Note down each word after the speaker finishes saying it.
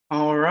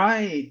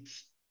right.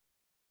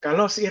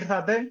 Καλώς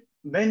ήρθατε,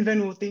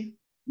 benvenuti,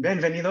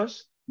 bienvenidos,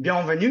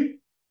 bienvenue,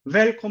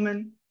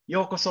 welcome,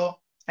 yokoso,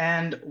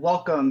 and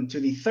welcome to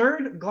the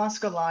third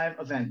Glossika Live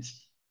event.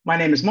 My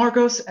name is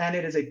Markos, and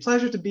it is a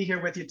pleasure to be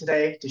here with you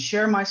today to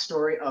share my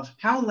story of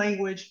how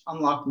language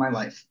unlocked my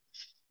life.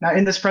 Now,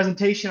 in this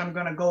presentation, I'm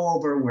going to go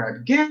over where I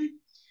began,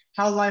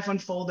 how life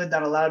unfolded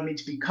that allowed me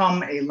to become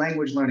a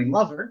language learning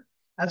lover,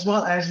 as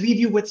well as leave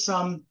you with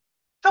some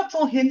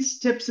helpful hints,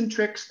 tips, and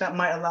tricks that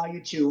might allow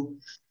you to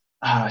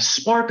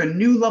spark a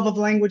new love of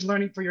language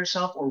learning for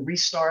yourself, or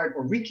restart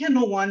or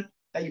rekindle one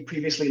that you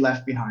previously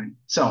left behind.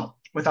 So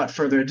without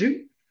further ado,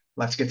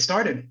 let's get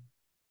started.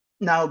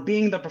 Now,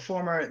 being the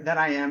performer that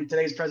I am,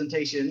 today's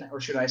presentation, or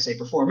should I say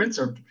performance,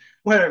 or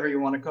whatever you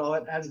want to call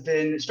it, has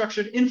been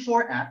structured in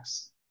 4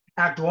 acts.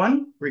 Act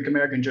 1, Greek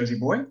American Jersey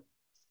Boy.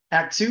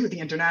 Act 2, the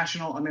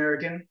International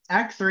American.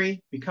 Act 3,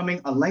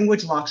 Becoming a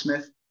Language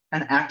Locksmith.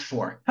 And Act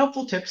 4,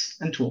 Helpful Tips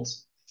and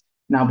Tools.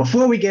 Now,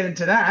 before we get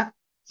into that,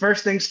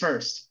 first things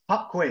first,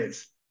 pop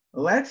quiz.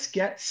 Let's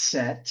get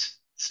set.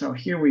 So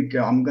here we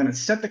go. I'm going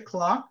to set the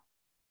clock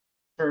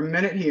for a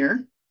minute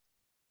here.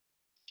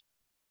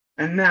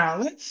 And now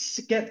let's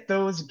get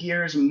those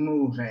gears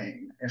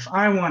moving. If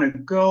I want to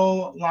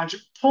go launch a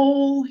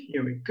poll,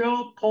 here we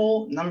go.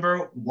 Poll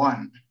number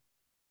 1.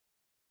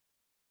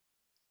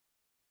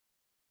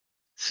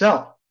 So,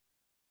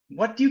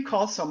 what do you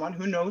call someone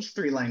who knows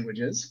 3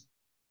 languages?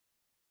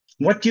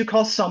 What do you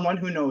call someone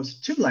who knows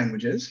 2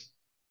 languages?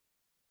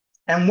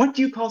 And what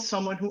do you call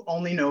someone who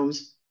only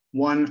knows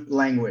 1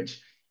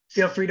 language?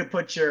 Feel free to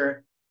put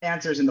your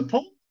answers in the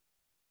poll,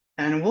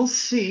 and we'll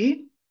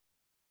see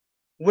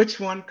which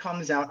one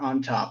comes out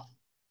on top.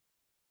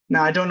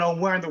 Now, I don't know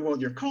where in the world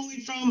you're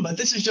calling from, but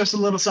this is just a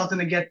little something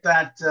to get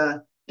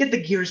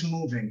the gears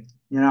moving.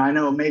 You know, I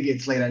know maybe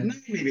it's late at night,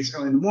 maybe it's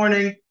early in the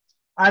morning.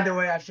 Either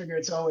way, I figure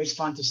it's always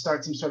fun to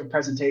start some sort of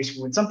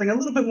presentation with something a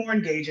little bit more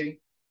engaging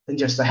than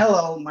just a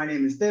hello, my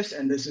name is this,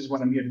 and this is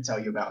what I'm here to tell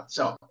you about.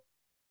 So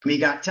we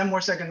got 10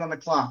 more seconds on the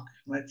clock.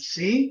 Let's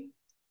see.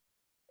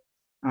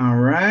 All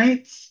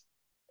right.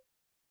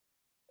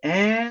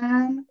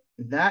 And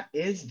that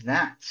is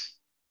that.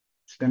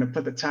 It's going to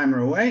put the timer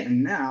away.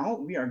 And now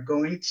we are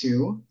going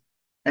to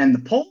end the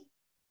poll.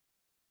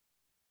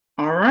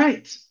 All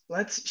right.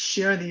 Let's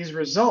share these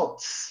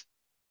results.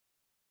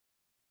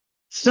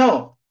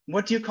 So,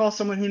 what do you call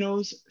someone who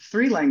knows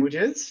 3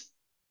 languages?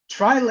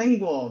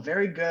 Trilingual.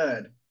 Very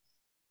good.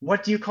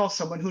 What do you call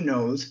someone who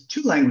knows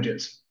 2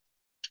 languages?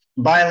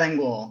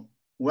 Bilingual.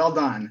 Well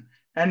done.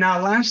 And now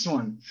last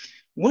one.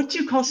 What do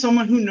you call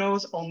someone who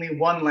knows only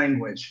 1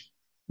 language?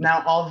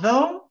 Now,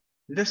 although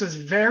this was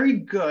very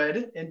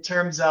good in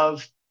terms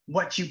of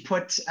what you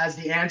put as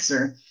the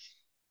answer,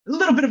 a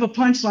little bit of a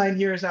punchline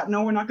here is that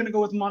no, we're not going to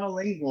go with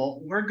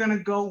monolingual. We're going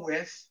to go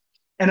with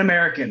an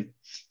American.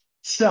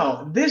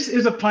 So this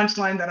is a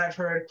punchline that I've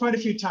heard quite a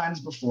few times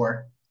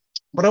before.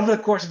 But over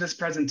the course of this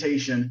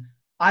presentation,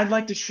 I'd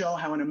like to show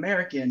how an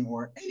American,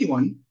 or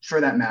anyone for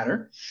that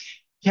matter,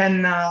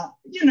 can,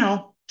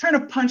 turn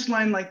a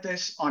punchline like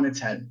this on its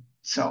head.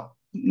 So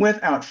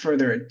without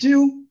further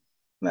ado,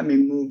 let me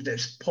move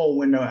this poll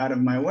window out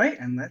of my way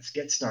and let's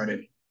get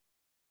started.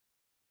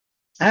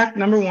 Act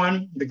number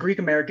 1, the Greek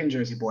American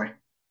Jersey Boy.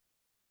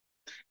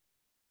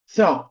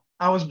 So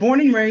I was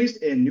born and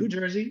raised in New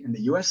Jersey in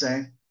the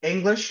USA,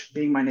 English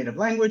being my native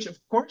language, of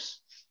course,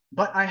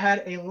 but I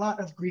had a lot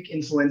of Greek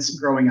influence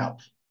growing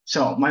up.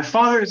 So my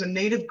father is a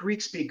native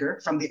Greek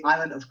speaker from the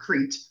island of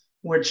Crete,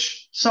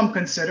 which some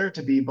consider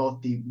to be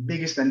both the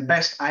biggest and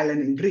best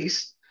island in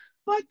Greece,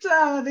 but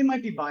they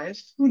might be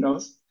biased, who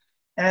knows?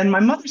 And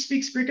my mother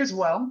speaks Greek as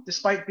well,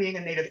 despite being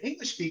a native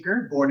English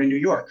speaker born in New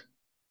York.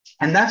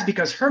 And that's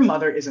because her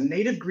mother is a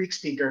native Greek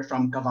speaker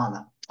from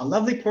Kavala, a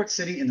lovely port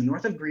city in the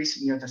north of Greece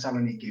near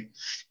Thessaloniki.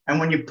 And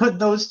when you put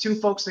those 2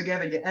 folks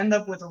together, you end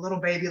up with a little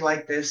baby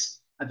like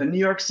this at the New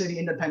York City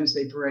Independence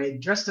Day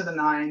Parade, dressed to the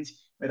nines,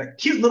 with a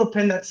cute little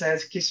pin that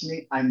says, "Kiss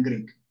me, I'm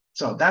Greek."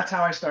 So that's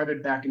how I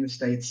started back in the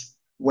States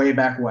way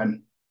back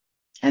when.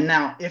 And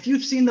now, if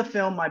you've seen the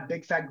film My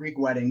Big Fat Greek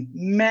Wedding,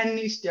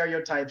 many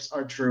stereotypes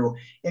are true,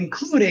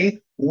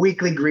 including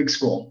weekly Greek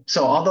school.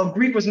 So although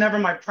Greek was never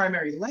my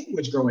primary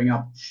language growing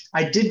up,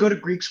 I did go to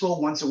Greek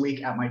school once a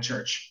week at my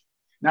church.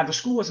 Now, the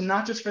school was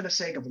not just for the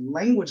sake of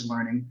language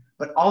learning,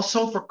 but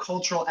also for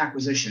cultural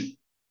acquisition.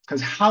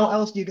 Because how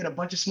else do you get a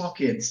bunch of small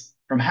kids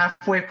from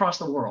halfway across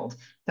the world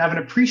to have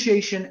an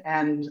appreciation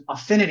and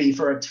affinity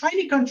for a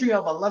tiny country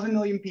of 11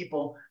 million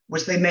people,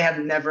 which they may have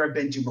never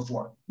been to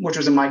before, which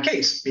was in my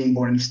case, being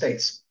born in the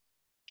States.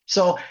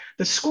 So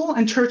the school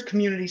and church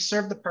community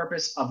serve the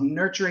purpose of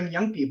nurturing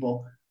young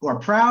people who are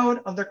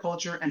proud of their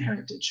culture and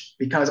heritage.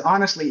 Because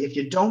honestly, if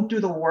you don't do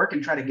the work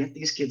and try to get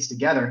these kids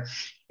together,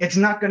 it's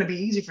not going to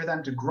be easy for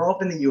them to grow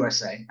up in the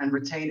USA and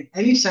retain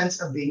any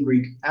sense of being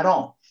Greek at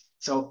all.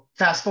 So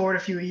fast forward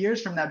a few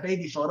years from that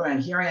baby photo,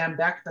 and here I am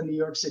back at the New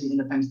York City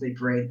Independence Day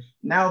Parade,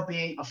 now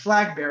being a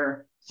flag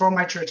bearer for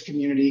my church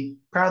community,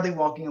 proudly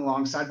walking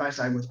along side by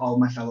side with all of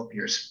my fellow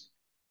peers.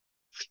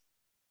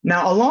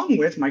 Now, along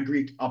with my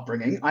Greek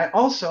upbringing, I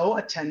also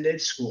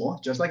attended school,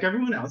 just like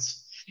everyone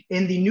else,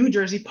 in the New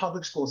Jersey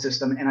public school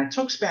system, and I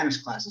took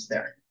Spanish classes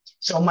there.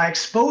 So my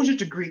exposure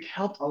to Greek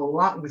helped a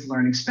lot with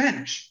learning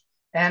Spanish.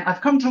 And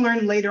I've come to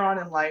learn later on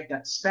in life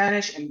that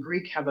Spanish and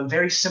Greek have a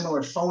very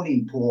similar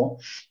phoneme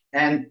pool.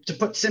 And to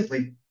put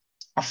simply,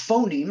 a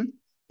phoneme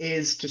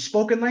is to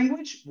spoken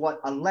language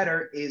what a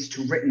letter is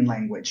to written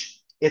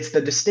language. It's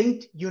the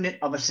distinct unit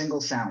of a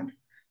single sound.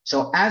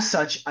 So as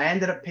such, I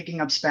ended up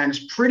picking up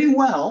Spanish pretty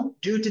well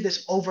due to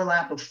this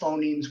overlap of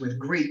phonemes with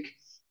Greek,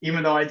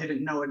 even though I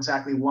didn't know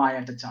exactly why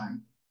at the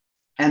time.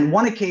 And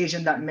one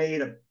occasion that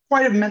made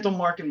quite a mental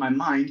mark in my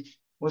mind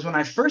was when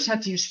I first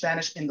had to use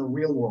Spanish in the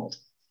real world.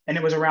 And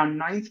it was around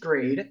ninth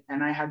grade,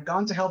 and I had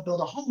gone to help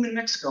build a home in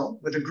Mexico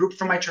with a group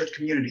from my church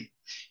community.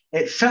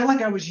 It felt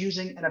like I was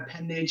using an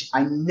appendage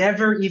I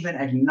never even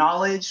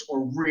acknowledged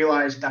or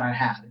realized that I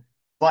had.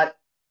 But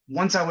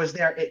once I was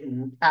there, it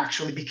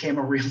actually became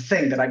a real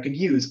thing that I could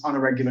use on a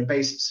regular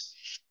basis.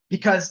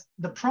 Because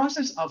the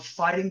process of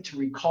fighting to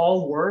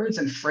recall words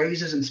and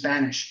phrases in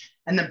Spanish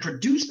and then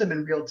produce them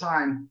in real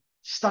time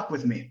stuck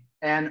with me.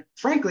 And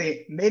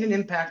frankly, made an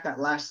impact that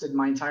lasted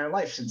my entire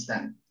life since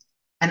then.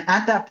 And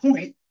at that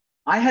point,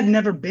 I had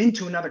never been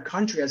to another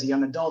country as a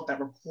young adult that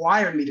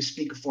required me to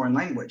speak a foreign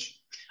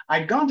language.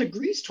 I'd gone to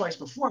Greece twice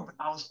before, but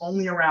I was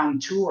only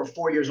around 2 or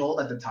 4 years old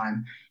at the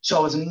time. So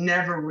I was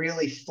never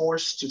really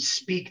forced to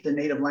speak the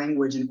native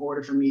language in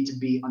order for me to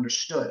be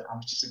understood. I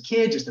was just a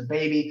kid, just a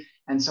baby.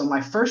 And so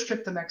my first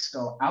trip to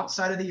Mexico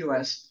outside of the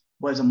US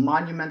was a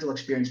monumental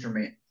experience for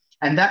me.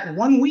 And that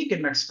 1 week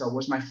in Mexico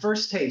was my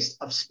first taste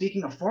of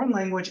speaking a foreign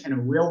language in a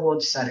real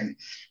world setting,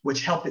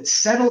 which helped it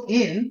settle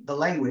in the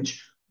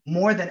language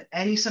more than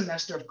any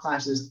semester of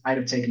classes I'd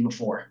have taken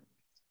before.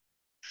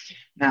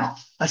 Now,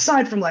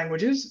 aside from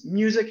languages,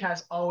 music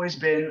has always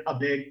been a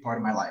big part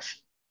of my life.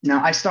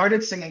 Now, I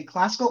started singing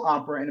classical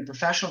opera in a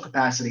professional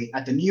capacity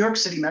at the New York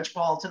City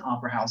Metropolitan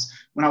Opera House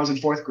when I was in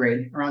fourth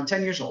grade, around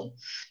 10 years old.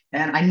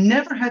 And I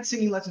never had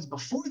singing lessons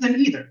before then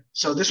either.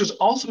 So this was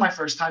also my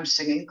first time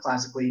singing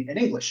classically in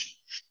English,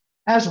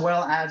 as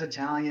well as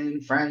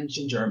Italian, French,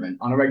 and German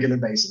on a regular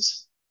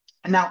basis.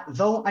 And now,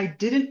 though I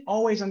didn't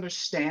always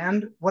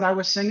understand what I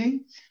was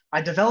singing,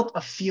 I developed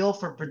a feel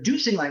for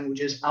producing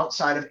languages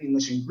outside of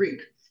English and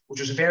Greek, which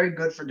was very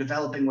good for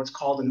developing what's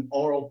called an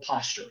oral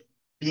posture,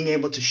 being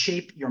able to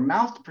shape your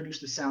mouth to produce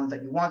the sounds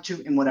that you want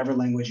to in whatever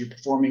language you're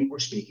performing or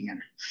speaking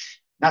in.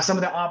 Now, some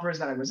of the operas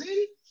that I was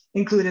in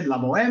included La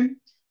Bohème,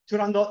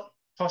 Turandot,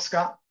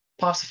 Tosca,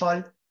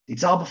 Parsifal, Die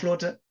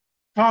Zauberflöte,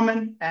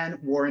 Carmen, and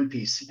War and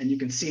Peace. And you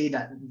can see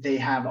that they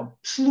have a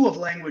slew of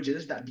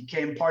languages that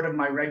became part of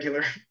my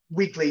regular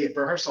weekly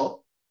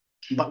rehearsal.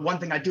 But one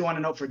thing I do want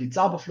to note for Die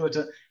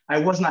Zauberflöte, I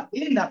was not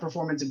in that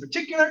performance in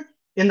particular,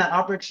 in that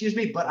opera, excuse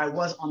me, but I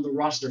was on the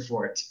roster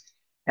for it.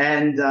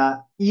 And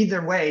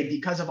either way,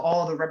 because of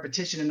all the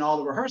repetition and all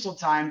the rehearsal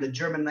time, the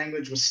German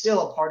language was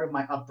still a part of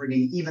my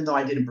upbringing, even though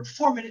I didn't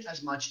perform it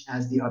as much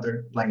as the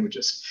other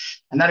languages.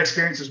 And that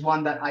experience is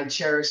one that I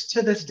cherish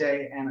to this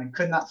day, and I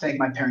could not thank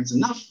my parents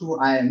enough, who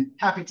I am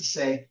happy to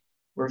say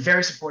were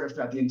very supportive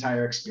throughout the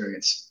entire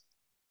experience.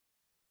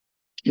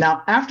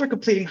 Now, after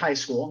completing high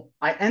school,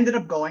 I ended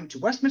up going to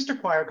Westminster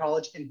Choir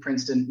College in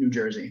Princeton, New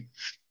Jersey.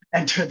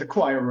 Entered the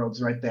choir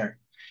robes right there.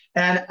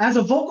 And as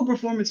a vocal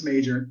performance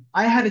major,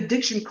 I had a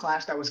diction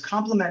class that was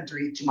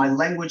complementary to my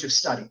language of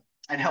study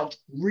and helped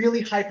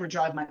really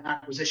hyperdrive my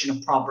acquisition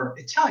of proper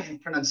Italian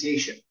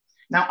pronunciation.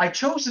 Now, I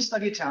chose to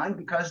study Italian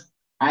because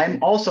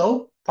I'm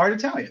also part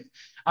Italian.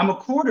 I'm a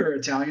quarter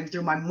Italian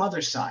through my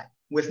mother's side,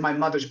 with my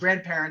mother's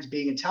grandparents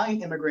being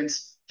Italian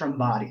immigrants from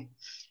Bari.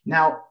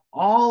 Now,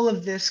 all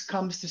of this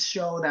comes to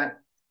show that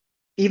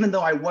even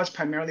though I was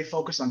primarily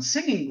focused on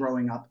singing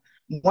growing up,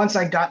 once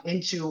I got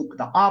into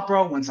the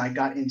opera, once I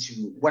got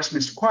into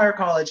Westminster Choir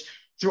College,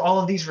 through all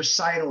of these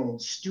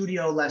recitals,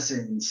 studio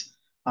lessons,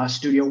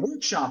 studio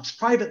workshops,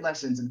 private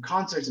lessons, and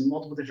concerts in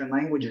multiple different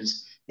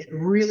languages, it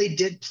really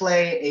did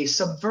play a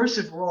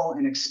subversive role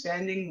in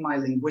expanding my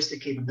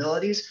linguistic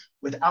capabilities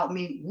without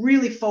me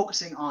really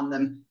focusing on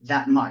them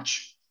that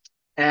much.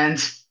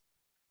 And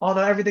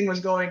although everything was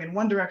going in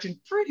one direction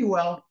pretty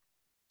well,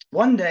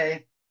 one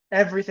day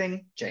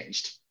everything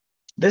changed.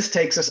 This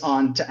takes us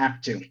on to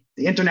Act Two,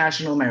 the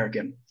International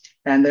American.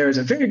 And there is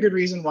a very good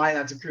reason why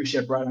that's a cruise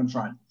ship right on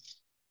front.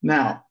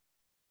 Now,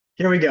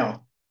 here we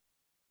go.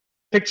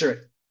 Picture it.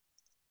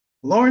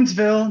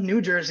 Lawrenceville,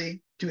 New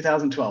Jersey,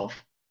 2012.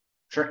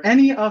 For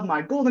any of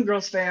my Golden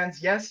Girls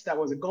fans, yes, that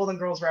was a Golden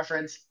Girls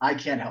reference. I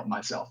can't help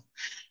myself.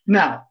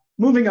 Now,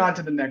 moving on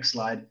to the next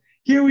slide.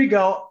 Here we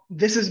go.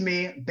 This is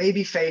me,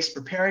 baby face,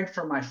 preparing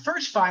for my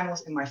first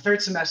finals in my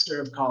third semester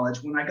of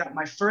college when I got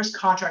my first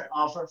contract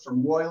offer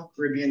from Royal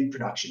Caribbean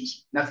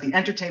Productions. That's the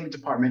entertainment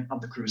department of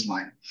the cruise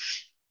line.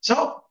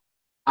 So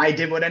I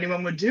did what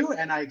anyone would do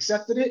and I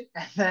accepted it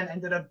and then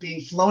ended up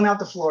being flown out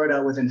to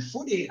Florida within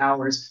 48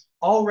 hours,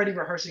 already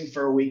rehearsing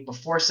for a week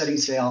before setting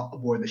sail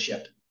aboard the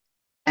ship.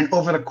 And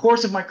over the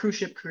course of my cruise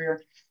ship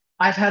career,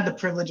 I've had the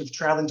privilege of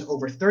traveling to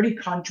over 30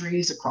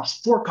 countries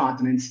across 4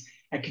 continents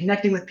and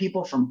connecting with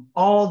people from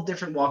all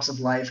different walks of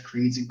life,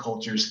 creeds, and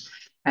cultures.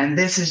 And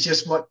this is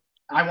just what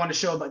I want to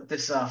show about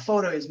this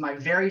photo is my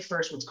very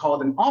first what's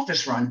called an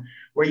office run,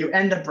 where you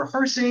end up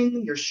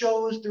rehearsing your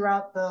shows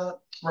throughout the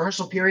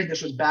rehearsal period.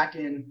 This was back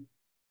in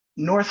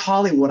North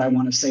Hollywood, I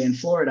want to say, in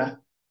Florida.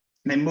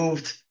 They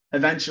moved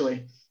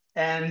eventually.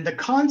 And the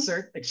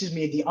concert, excuse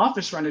me, the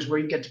office run is where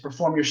you get to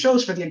perform your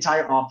shows for the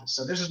entire office.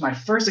 So this was my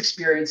first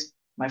experience,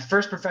 my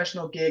first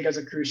professional gig as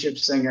a cruise ship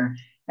singer.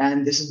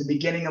 And this is the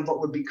beginning of what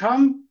would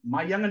become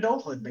my young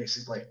adulthood,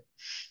 basically.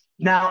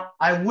 Now,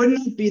 I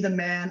wouldn't be the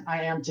man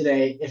I am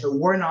today if it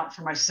were not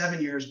for my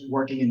 7 years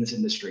working in this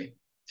industry.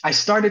 I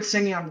started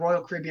singing on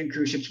Royal Caribbean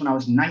cruise ships when I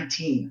was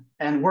 19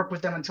 and worked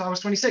with them until I was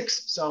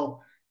 26.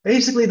 So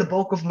basically the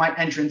bulk of my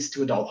entrance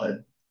to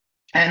adulthood.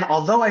 And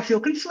although I feel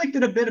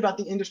conflicted a bit about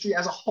the industry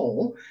as a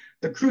whole,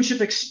 the cruise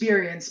ship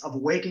experience of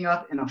waking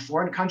up in a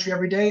foreign country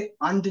every day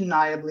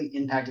undeniably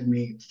impacted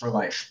me for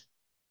life.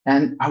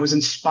 And I was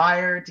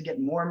inspired to get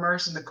more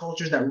immersed in the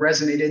cultures that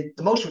resonated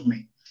the most with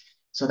me.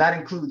 So that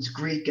includes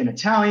Greek and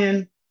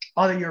Italian,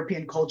 other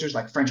European cultures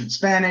like French and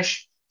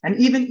Spanish, and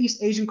even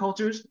East Asian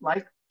cultures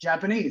like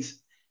Japanese.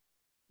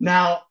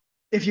 Now,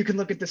 if you can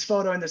look at this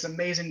photo and this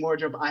amazing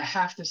wardrobe, I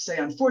have to say,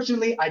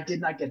 unfortunately, I did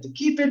not get to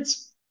keep it.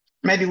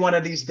 Maybe one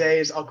of these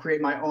days I'll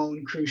create my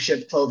own cruise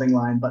ship clothing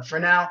line, but for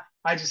now,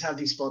 I just have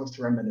these photos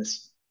to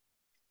reminisce.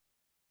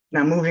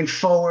 Now, moving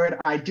forward,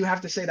 I do have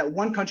to say that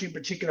one country in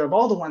particular, of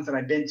all the ones that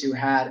I've been to,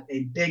 had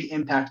a big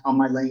impact on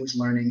my language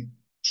learning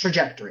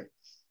trajectory.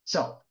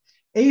 So,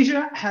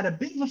 Asia had a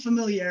bit of a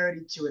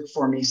familiarity to it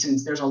for me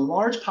since there's a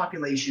large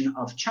population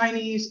of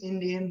Chinese,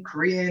 Indian,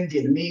 Korean,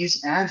 Vietnamese,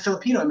 and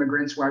Filipino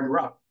immigrants where I grew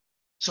up.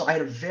 So I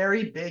had a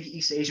very big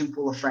East Asian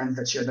pool of friends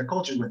that shared their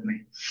culture with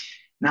me.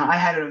 Now, I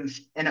had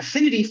an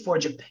affinity for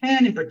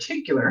Japan in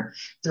particular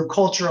through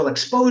cultural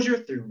exposure,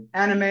 through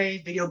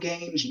anime, video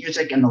games,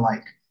 music, and the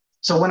like.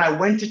 So when I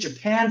went to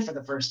Japan for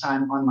the first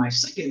time on my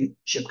second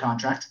ship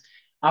contract,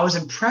 I was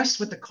impressed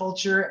with the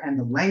culture and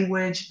the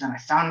language that I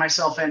found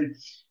myself in.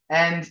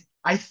 And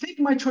I think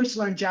my choice to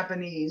learn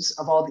Japanese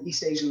of all the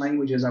East Asian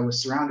languages I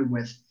was surrounded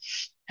with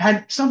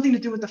had something to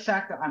do with the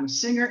fact that I'm a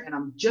singer and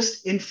I'm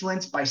just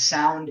influenced by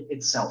sound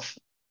itself.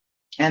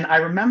 And I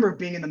remember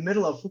being in the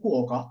middle of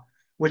Fukuoka,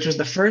 which was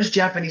the first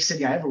Japanese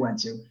city I ever went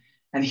to,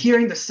 and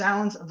hearing the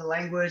sounds of the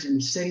language and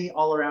the city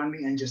all around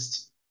me. And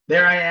just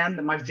there I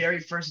am, my very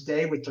first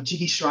day with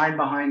Tochigi Shrine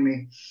behind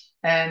me.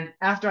 And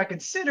after I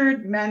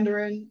considered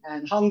Mandarin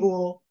and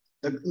Hangul,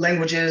 the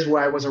languages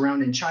where I was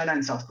around in China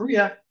and South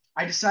Korea,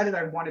 I decided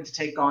I wanted to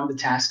take on the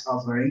task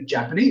of learning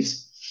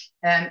Japanese.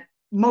 And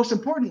most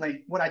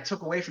importantly, what I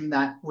took away from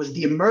that was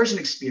the immersion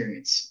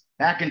experience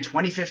back in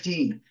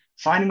 2015,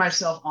 finding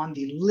myself on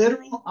the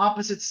literal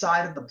opposite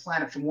side of the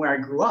planet from where I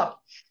grew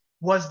up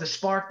was the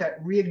spark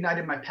that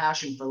reignited my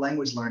passion for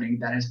language learning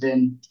that has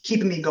been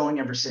keeping me going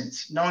ever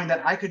since, knowing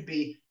that I could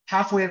be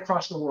halfway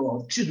across the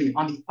world, excuse me,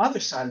 on the other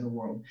side of the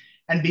world,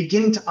 and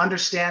beginning to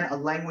understand a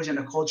language and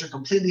a culture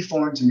completely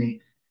foreign to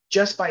me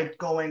just by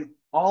going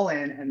all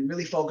in and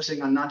really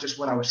focusing on not just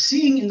what I was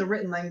seeing in the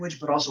written language,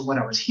 but also what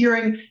I was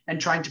hearing and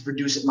trying to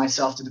produce it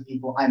myself to the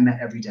people I met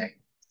every day.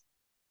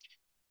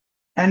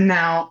 And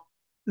now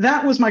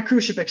that was my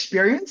cruise ship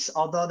experience,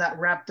 although that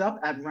wrapped up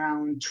at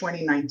around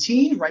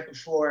 2019, right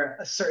before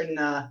a certain,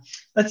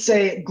 let's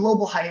say,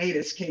 global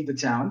hiatus came to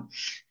town.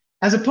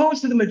 As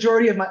opposed to the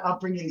majority of my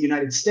upbringing in the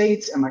United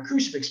States and my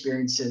cruise ship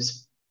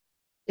experiences,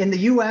 in the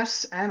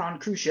US and on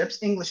cruise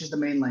ships, English is the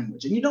main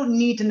language, and you don't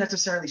need to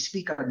necessarily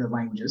speak other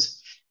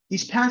languages.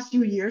 These past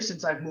few years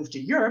since I've moved to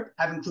Europe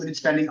have included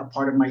spending a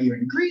part of my year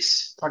in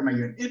Greece, part of my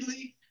year in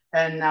Italy,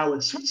 and now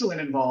with Switzerland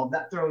involved,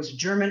 that throws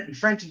German and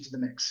French into the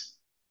mix.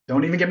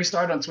 Don't even get me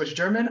started on Swiss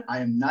German. I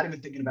am not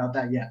even thinking about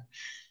that yet.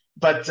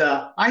 But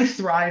I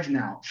thrive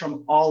now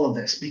from all of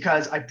this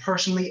because I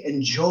personally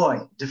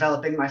enjoy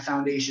developing my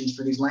foundations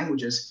for these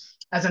languages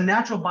as a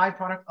natural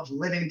byproduct of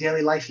living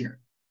daily life here.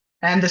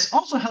 And this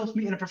also helps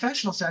me in a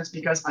professional sense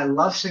because I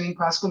love singing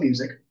classical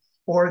music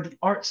or the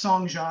art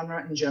song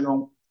genre in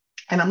general.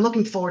 And I'm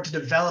looking forward to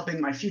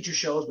developing my future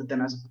shows with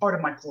them as a part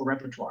of my core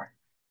repertoire.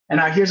 And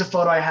now here's a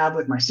photo I have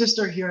with my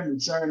sister here in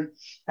Lucerne.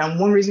 And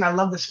one reason I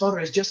love this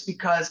photo is just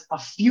because a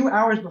few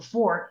hours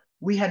before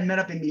we had met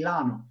up in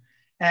Milan,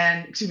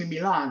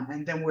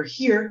 and then we're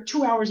here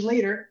 2 hours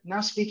later,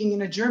 now speaking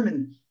in a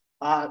German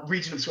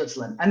region of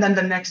Switzerland. And then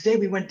the next day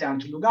we went down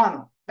to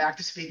Lugano, back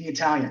to speaking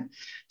Italian.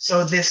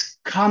 So this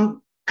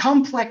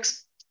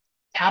complex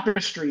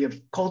tapestry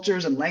of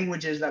cultures and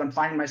languages that I'm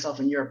finding myself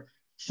in Europe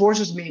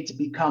forces me to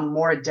become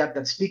more adept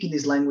at speaking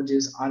these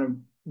languages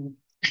on an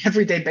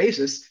everyday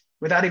basis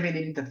without even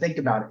needing to think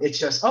about it. It's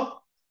just, oh,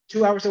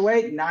 2 hours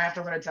away, now I have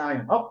to learn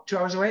Italian. Oh, 2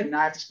 hours away,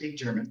 now I have to speak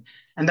German.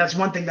 And that's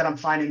one thing that I'm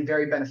finding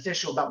very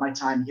beneficial about my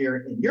time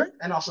here in Europe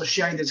and also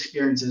sharing these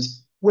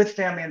experiences with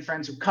family and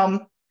friends who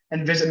come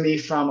and visit me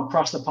from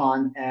across the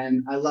pond.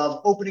 And I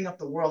love opening up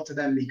the world to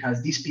them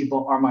because these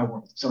people are my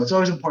world. So it's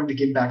always important to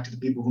give back to the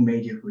people who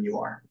made you who you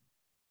are.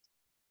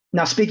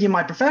 Now, speaking of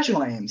my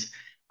professional aims,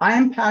 I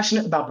am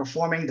passionate about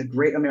performing the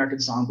Great American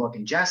Songbook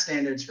and jazz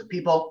standards for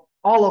people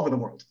all over the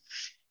world.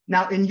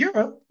 Now, in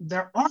Europe,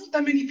 there aren't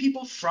that many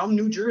people from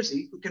New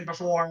Jersey who can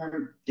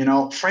perform,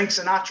 Frank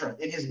Sinatra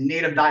in his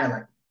native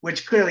dialect,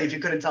 which clearly, if you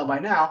couldn't tell by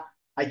now,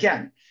 I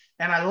can.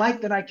 And I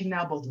like that I can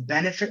now both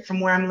benefit from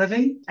where I'm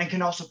living and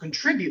can also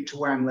contribute to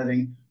where I'm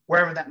living,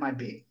 wherever that might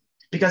be.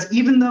 Because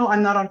even though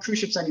I'm not on cruise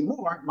ships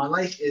anymore, my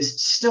life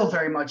is still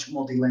very much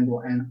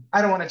multilingual, and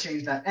I don't want to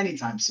change that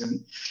anytime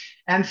soon.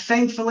 And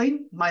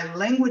thankfully, my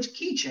language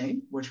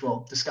keychain, which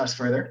we'll discuss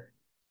further,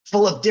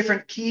 full of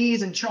different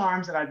keys and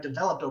charms that I've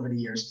developed over the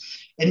years,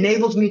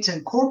 enables me to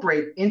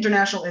incorporate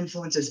international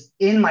influences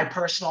in my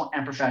personal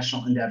and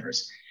professional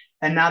endeavors.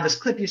 And now this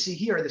clip you see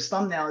here, this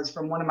thumbnail, is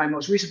from one of my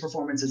most recent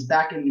performances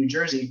back in New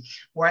Jersey,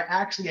 where I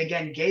actually,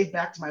 again, gave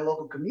back to my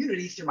local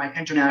community through my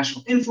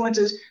international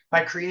influences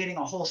by creating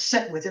a whole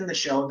set within the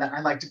show that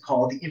I like to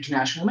call the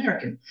International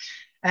American.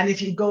 And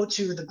if you go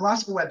to the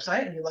Glossika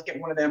website and you look at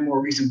one of their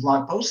more recent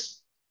blog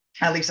posts,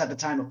 at least at the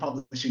time of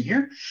publishing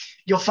here,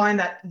 you'll find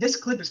that this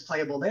clip is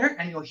playable there,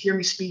 and you'll hear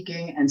me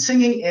speaking and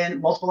singing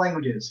in multiple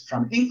languages,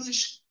 from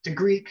English to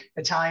Greek,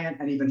 Italian,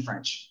 and even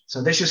French.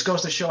 So this just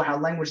goes to show how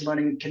language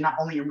learning can not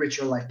only enrich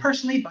your life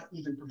personally, but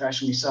even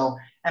professionally so,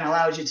 and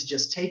allows you to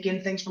just take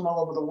in things from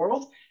all over the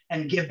world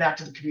and give back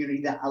to the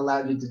community that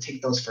allowed you to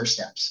take those first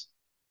steps.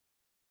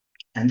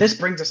 And this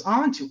brings us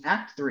on to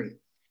Act 3,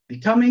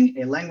 becoming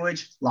a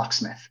language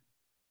locksmith.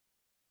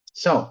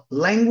 So,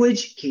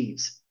 language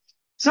keys.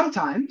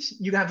 Sometimes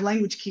you have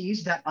language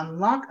keys that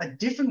unlock a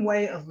different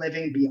way of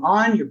living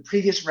beyond your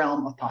previous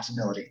realm of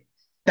possibility.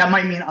 That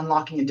might mean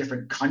unlocking a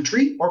different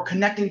country or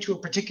connecting to a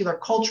particular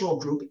cultural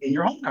group in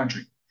your home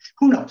country.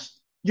 Who knows?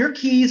 Your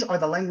keys are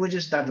the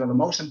languages that are the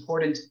most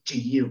important to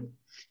you.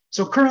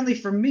 So currently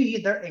for me,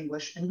 they're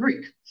English and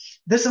Greek.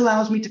 This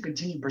allows me to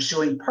continue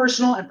pursuing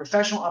personal and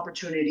professional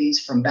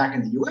opportunities from back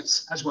in the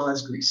US as well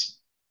as Greece.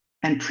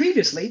 And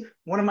previously,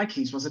 one of my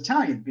keys was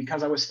Italian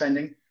because I was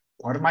spending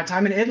part of my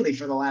time in Italy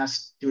for the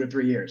last 2 to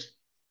 3 years.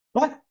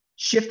 But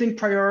shifting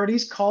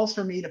priorities calls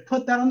for me to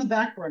put that on the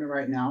back burner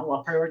right now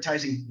while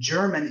prioritizing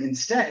German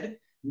instead,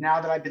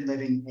 now that I've been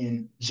living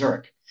in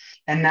Zurich.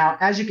 And now,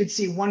 as you can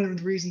see, one of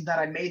the reasons that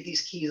I made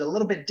these keys a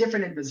little bit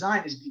different in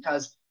design is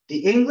because the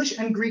English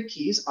and Greek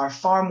keys are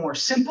far more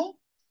simple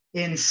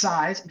in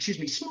size,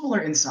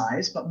 smaller in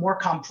size, but more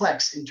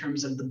complex in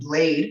terms of the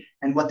blade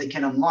and what they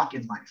can unlock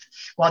in life.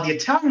 While the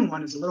Italian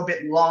one is a little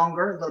bit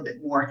longer, a little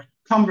bit more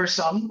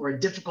cumbersome or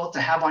difficult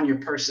to have on your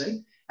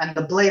person. And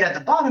the blade at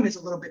the bottom is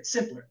a little bit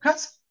simpler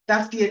because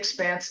that's the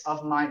expanse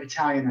of my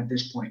Italian at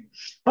this point.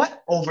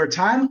 But over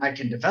time, I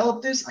can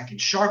develop this, I can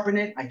sharpen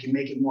it, I can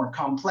make it more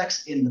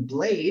complex in the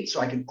blade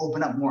so I can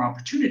open up more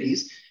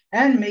opportunities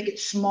and make it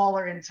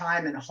smaller in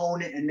time and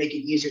hone it and make it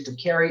easier to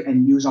carry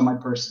and use on my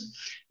person.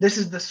 This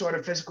is the sort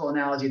of physical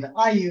analogy that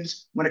I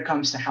use when it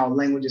comes to how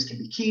languages can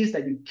be keys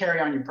that you carry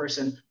on your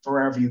person for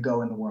wherever you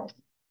go in the world.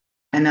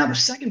 And now the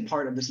second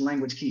part of this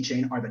language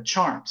keychain are the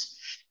charms.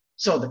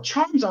 So the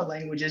charms are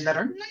languages that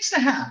are nice to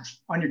have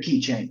on your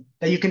keychain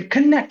that you can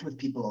connect with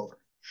people over.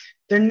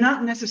 They're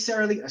not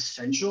necessarily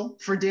essential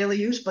for daily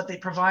use, but they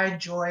provide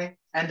joy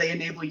and they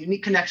enable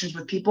unique connections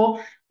with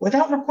people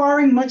without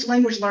requiring much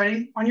language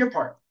learning on your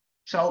part.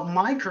 So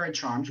my current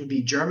charms would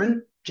be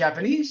German,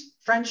 Japanese,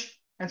 French,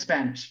 and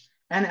Spanish.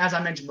 And as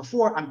I mentioned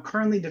before, I'm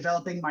currently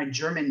developing my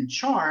German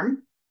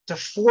charm to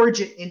forge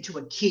it into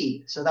a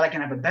key so that I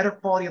can have a better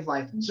quality of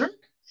life in Zurich.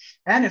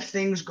 And if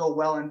things go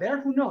well in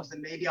there, who knows,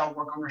 then maybe I'll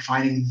work on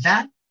refining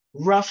that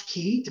rough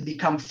key to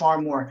become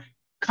far more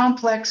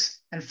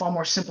complex and far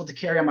more simple to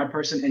carry on my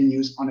person and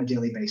use on a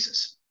daily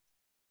basis.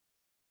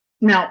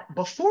 Now,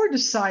 before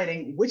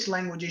deciding which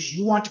languages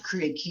you want to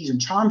create keys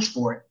and charms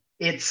for,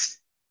 it's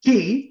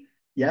key,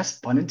 yes,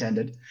 pun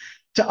intended,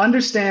 to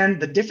understand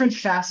the different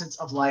facets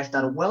of life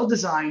that a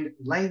well-designed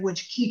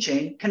language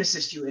keychain can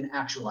assist you in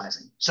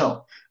actualizing.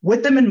 So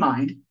with them in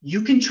mind,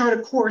 you can chart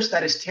a course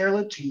that is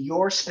tailored to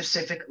your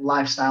specific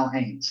lifestyle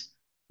aims.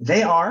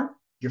 They are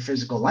your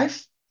physical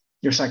life,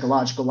 your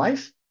psychological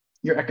life,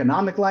 your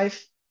economic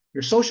life,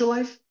 your social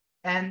life,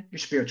 and your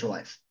spiritual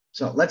life.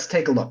 So let's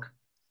take a look.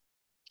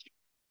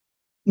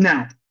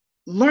 Now,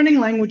 learning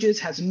languages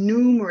has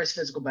numerous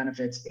physical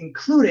benefits,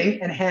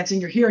 including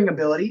enhancing your hearing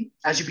ability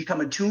as you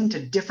become attuned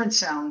to different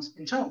sounds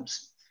and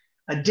tones.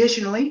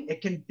 Additionally,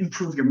 it can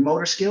improve your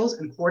motor skills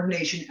and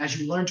coordination as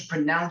you learn to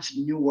pronounce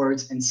new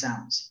words and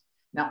sounds.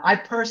 Now, I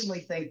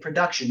personally think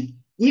production,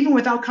 even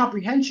without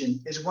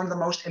comprehension, is one of the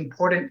most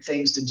important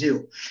things to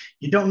do.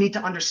 You don't need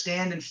to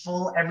understand in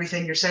full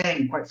everything you're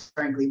saying, quite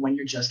frankly, when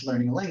you're just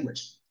learning a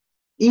language.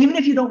 Even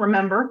if you don't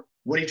remember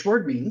what each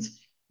word means,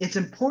 it's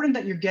important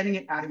that you're getting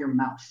it out of your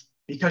mouth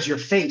because your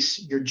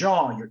face, your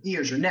jaw, your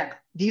ears, your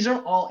neck, these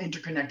are all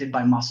interconnected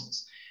by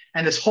muscles.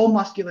 And this whole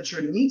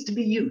musculature needs to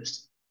be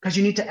used because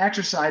you need to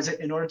exercise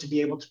it in order to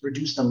be able to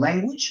produce the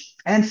language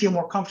and feel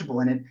more comfortable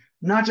in it,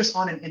 not just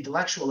on an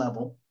intellectual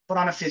level, but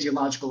on a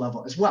physiological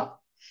level as well.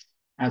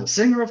 As a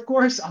singer, of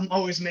course, I'm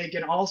always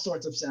making all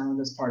sorts of sounds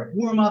as part of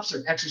warm-ups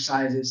or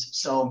exercises.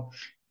 So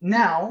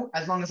now,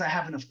 as long as I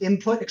have enough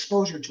input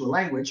exposure to a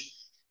language,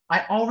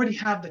 I already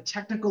have the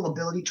technical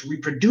ability to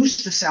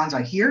reproduce the sounds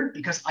I hear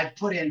because I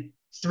put in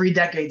 3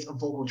 decades of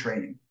vocal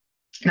training.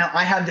 Now,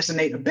 I have this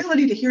innate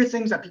ability to hear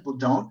things that people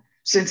don't,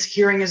 since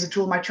hearing is a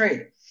tool of my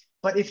trade.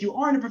 But if you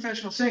aren't a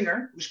professional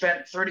singer who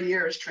spent 30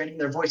 years training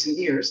their voice and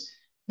ears,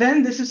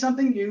 then this is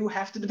something you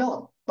have to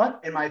develop. But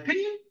in my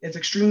opinion, it's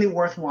extremely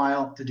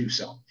worthwhile to do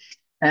so.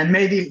 And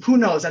maybe, who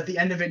knows, at the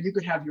end of it, you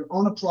could have your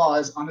own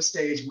applause on a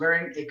stage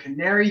wearing a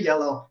canary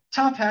yellow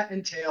top hat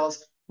and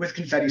tails with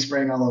confetti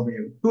spraying all over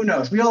you. Who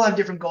knows? We all have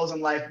different goals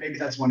in life. Maybe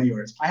that's one of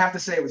yours. I have to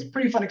say it was a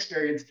pretty fun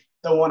experience,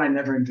 though one I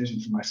never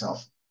envisioned for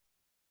myself.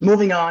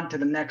 Moving on to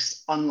the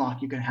next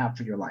unlock you can have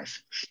for your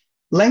life.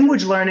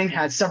 Language learning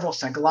has several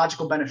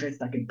psychological benefits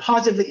that can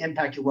positively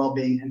impact your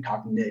well-being and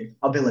cognitive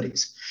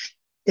abilities.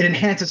 It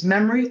enhances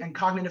memory and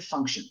cognitive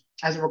function,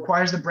 as it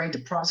requires the brain to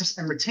process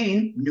and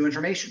retain new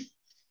information.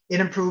 It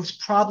improves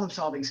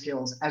problem-solving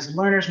skills, as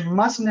learners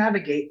must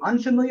navigate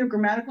unfamiliar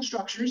grammatical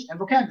structures and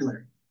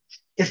vocabulary.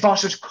 It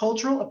fosters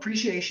cultural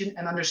appreciation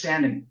and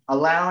understanding,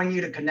 allowing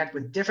you to connect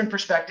with different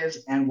perspectives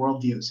and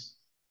worldviews.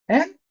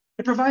 And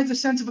it provides a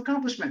sense of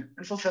accomplishment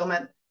and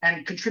fulfillment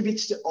and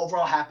contributes to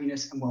overall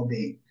happiness and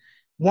well-being.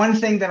 One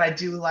thing that I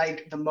do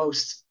like the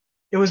most,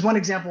 it was one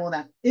example of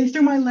that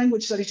through my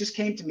language studies just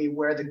came to me,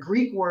 where the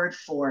Greek word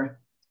for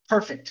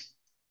perfect,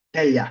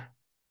 telia,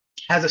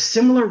 has a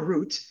similar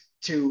root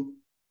to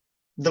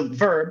the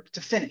verb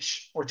to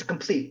finish or to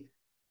complete.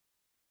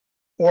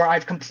 Or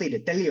I've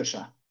completed,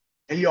 teliosa,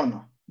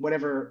 teliono,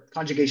 whatever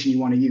conjugation you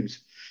want to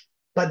use.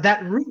 But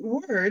that root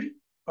word,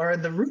 or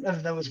the root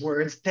of those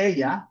words,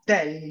 telia,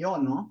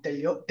 teliono,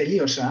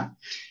 teliosa,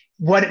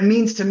 what it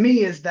means to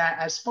me is that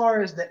as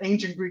far as the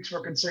ancient Greeks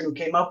were concerned, who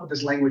came up with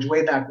this language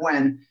way back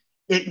when,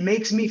 it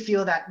makes me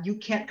feel that you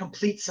can't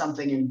complete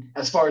something, in,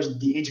 as far as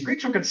the ancient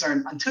Greeks were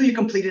concerned, until you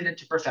completed it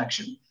to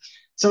perfection.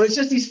 So it's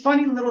just these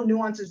funny little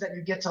nuances that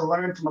you get to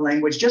learn from a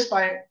language, get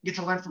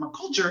to learn from a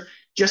culture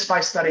just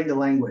by studying the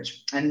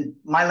language. And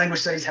my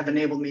language studies have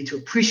enabled me to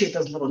appreciate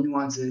those little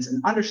nuances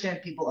and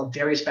understand people of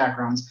various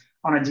backgrounds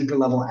on a deeper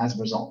level as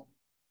a result.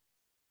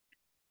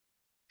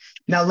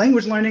 Now,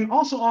 language learning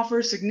also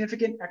offers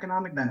significant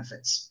economic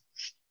benefits.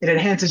 It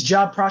enhances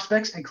job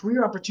prospects and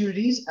career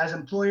opportunities as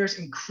employers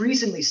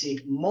increasingly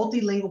seek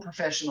multilingual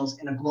professionals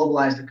in a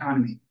globalized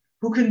economy,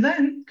 who can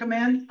then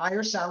command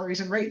higher salaries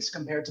and rates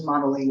compared to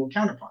monolingual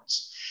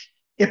counterparts.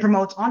 It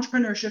promotes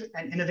entrepreneurship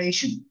and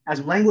innovation,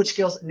 as language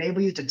skills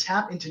enable you to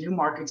tap into new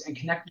markets and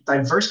connect with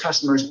diverse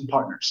customers and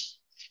partners.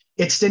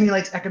 It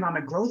stimulates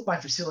economic growth by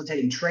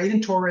facilitating trade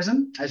and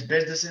tourism, as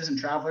businesses and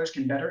travelers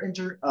can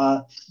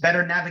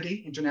better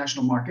navigate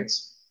international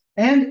markets.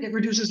 And it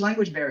reduces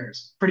language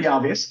barriers, pretty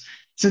obvious,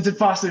 since it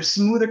fosters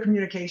smoother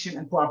communication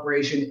and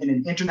cooperation in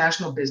an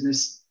international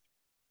business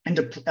and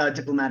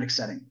diplomatic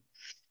setting.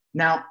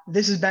 Now,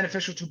 this is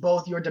beneficial to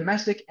both your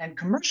domestic and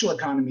commercial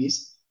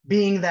economies,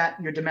 being that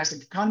your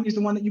domestic economy is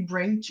the one that you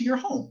bring to your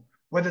home,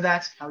 whether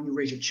that's how you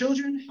raise your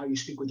children, how you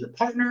speak with your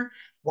partner,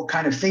 what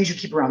kind of things you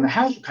keep around the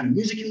house, what kind of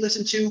music you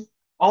listen to.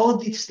 All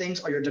of these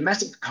things are your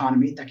domestic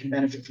economy that can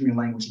benefit from your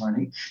language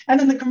learning. And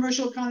then the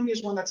commercial economy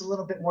is one that's a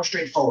little bit more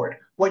straightforward,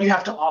 what you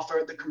have to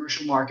offer the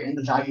commercial market and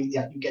the value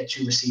that you get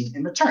to receive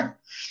in return.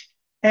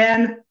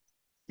 And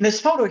this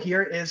photo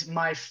here is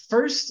my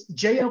first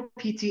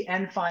JLPT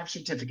N5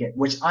 certificate,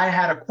 which I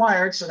had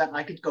acquired so that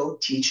I could go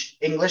teach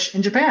English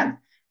in Japan.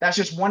 That's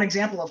just one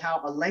example of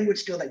how a language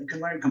skill that you can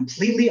learn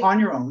completely on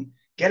your own,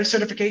 get a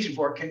certification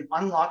for, can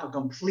unlock a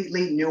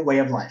completely new way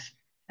of life.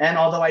 And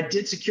although I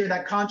did secure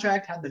that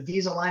contract, had the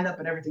visa lined up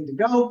and everything to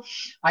go,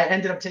 I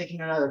ended up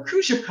taking another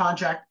cruise ship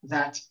contract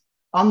that,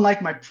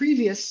 unlike my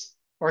previous,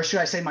 or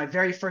should I say my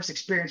very first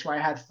experience where I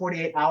had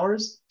 48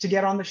 hours to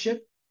get on the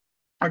ship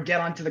or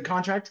get onto the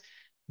contract,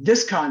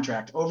 this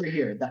contract over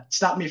here that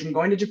stopped me from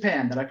going to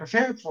Japan, that I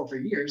prepared for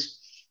years,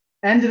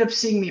 ended up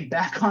seeing me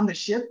back on the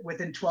ship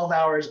within 12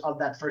 hours of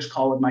that first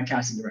call with my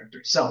casting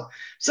director. So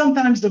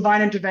sometimes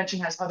divine intervention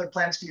has other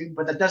plans for you,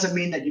 but that doesn't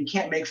mean that you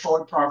can't make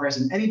forward progress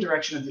in any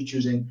direction of your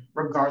choosing,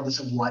 regardless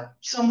of what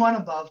someone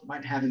above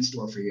might have in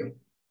store for you.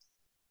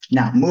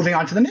 Now, moving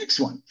on to the next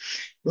one.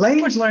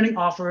 Language learning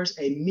offers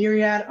a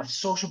myriad of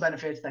social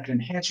benefits that can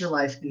enhance your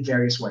life in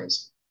various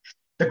ways.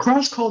 The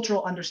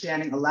cross-cultural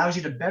understanding allows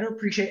you to better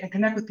appreciate and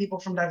connect with people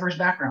from diverse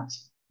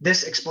backgrounds.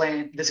 This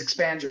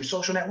expands your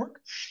social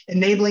network,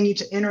 enabling you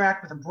to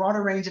interact with a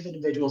broader range of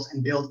individuals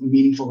and build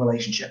meaningful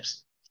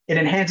relationships. It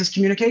enhances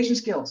communication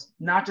skills,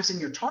 not just in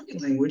your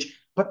target language,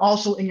 but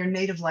also in your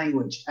native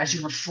language, as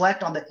you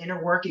reflect on the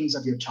inner workings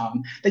of your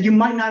tongue that you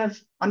might not have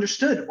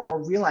understood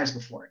or realized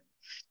before.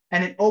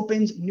 And it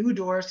opens new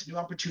doors to new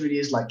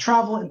opportunities like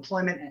travel,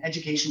 employment, and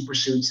education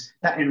pursuits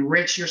that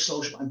enrich your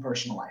social and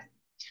personal life.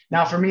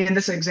 Now, for me in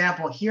this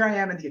example, here I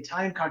am in the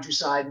Italian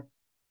countryside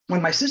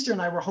when my sister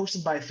and I were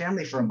hosted by a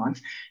family for a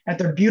month at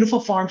their beautiful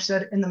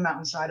farmstead in the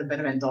mountainside of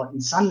Benevento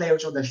in San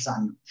Leocho del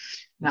Sannio.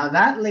 Now,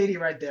 that lady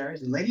right there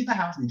is the lady of the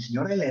house named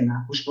Signora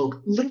Elena, who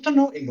spoke little to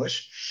no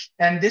English.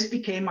 And this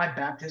became my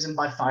baptism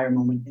by fire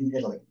moment in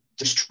Italy,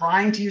 just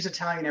trying to use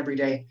Italian every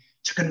day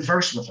to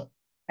converse with her.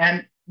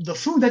 And the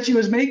food that she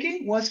was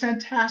making was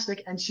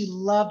fantastic, and she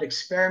loved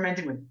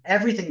experimenting with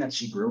everything that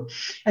she grew.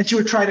 And she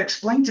would try to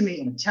explain to me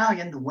in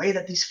Italian the way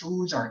that these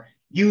foods are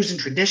used in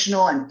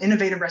traditional and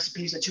innovative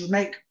recipes that she would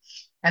make.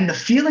 And the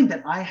feeling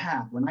that I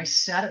had when I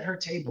sat at her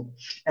table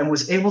and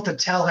was able to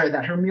tell her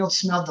that her meal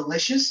smelled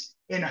delicious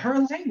in her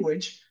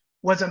language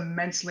was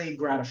immensely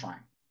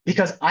gratifying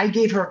because I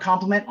gave her a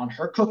compliment on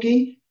her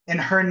cooking in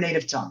her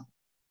native tongue.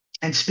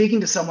 And speaking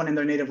to someone in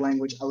their native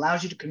language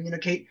allows you to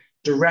communicate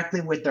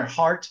directly with their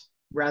heart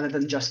rather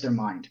than just their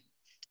mind.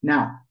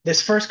 Now,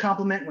 this first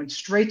compliment went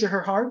straight to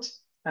her heart,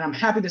 and I'm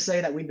happy to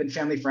say that we've been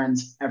family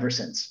friends ever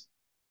since.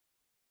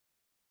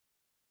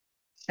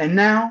 And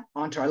now,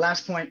 on to our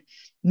last point,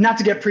 not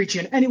to get preachy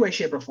in any way,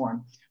 shape, or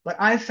form, but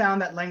I've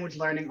found that language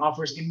learning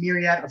offers a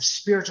myriad of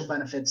spiritual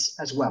benefits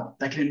as well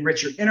that can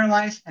enrich your inner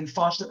life and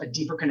foster a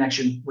deeper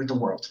connection with the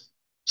world.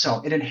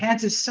 So it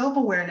enhances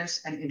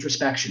self-awareness and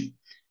introspection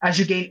as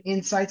you gain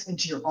insights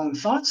into your own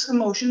thoughts,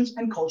 emotions,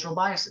 and cultural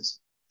biases.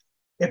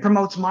 It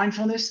promotes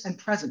mindfulness and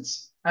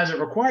presence as it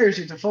requires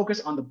you to focus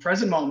on the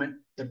present moment,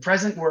 the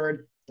present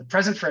word, the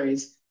present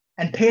phrase,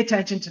 and pay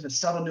attention to the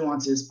subtle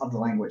nuances of the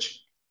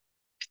language.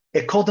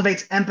 It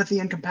cultivates empathy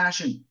and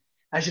compassion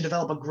as you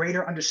develop a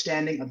greater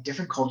understanding of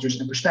different cultures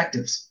and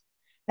perspectives.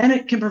 And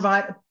it can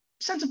provide a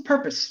sense of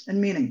purpose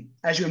and meaning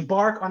as you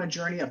embark on a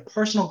journey of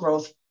personal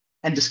growth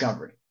and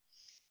discovery.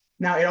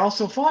 Now, it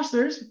also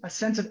fosters a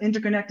sense of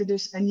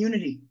interconnectedness and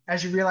unity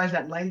as you realize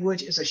that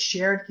language is a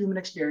shared human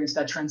experience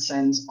that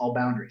transcends all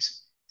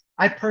boundaries.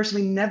 I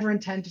personally never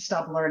intend to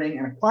stop learning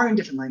and acquiring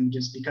different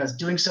languages because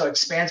doing so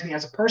expands me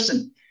as a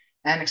person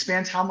and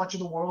expands how much of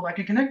the world I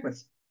can connect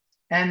with.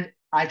 And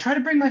I try to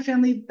bring my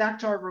family back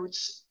to our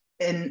roots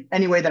in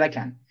any way that I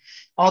can.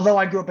 Although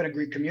I grew up in a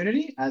Greek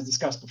community, as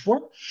discussed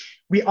before,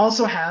 we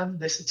also have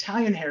this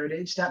Italian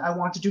heritage that I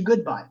want to do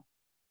good by.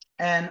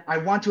 And I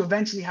want to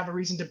eventually have a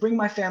reason to bring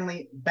my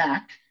family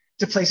back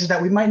to places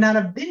that we might not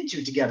have been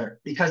to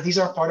together because these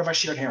are part of our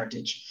shared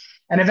heritage.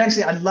 And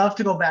eventually, I'd love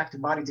to go back to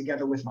bonding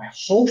together with my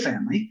whole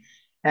family.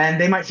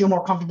 And they might feel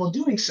more comfortable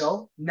doing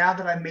so now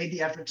that I've made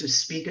the effort to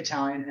speak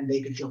Italian and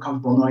they can feel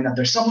comfortable knowing that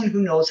there's someone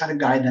who knows how to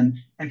guide them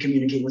and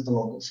communicate with the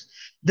locals.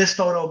 This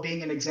photo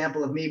being an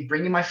example of me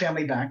bringing my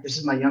family back. This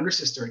is my younger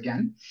sister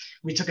again.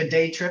 We took a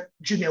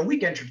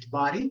weekend trip to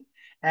Bari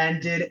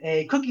and did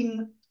a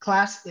cooking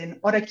class in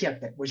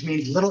orecchiette, which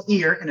means little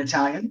ear in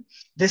Italian.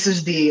 This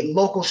is the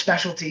local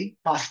specialty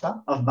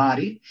pasta of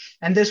Bari.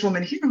 And this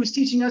woman here who's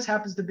teaching us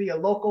happens to be a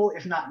local,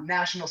 if not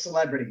national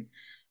celebrity,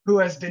 who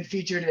has been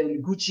featured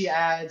in Gucci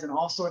ads and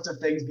all sorts of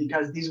things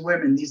because these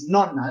women, these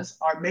nonnas,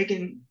 are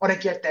making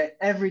orecchiette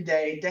every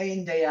day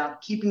in, day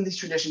out, keeping these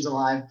traditions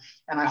alive.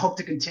 And I hope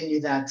to continue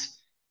that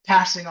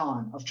passing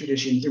on of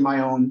tradition through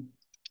my own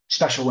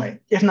special way.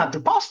 If not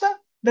through pasta,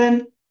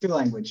 then through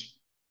language.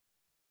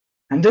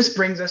 And this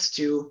brings us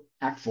to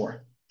Act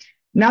 4.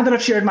 Now that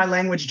I've shared my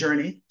language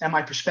journey and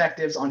my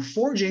perspectives on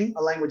forging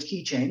a language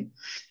keychain,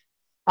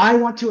 I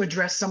want to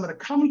address some of the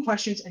common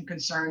questions and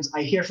concerns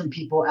I hear from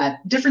people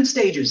at different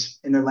stages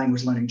in their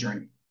language learning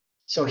journey.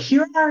 So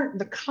here are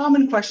the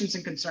common questions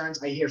and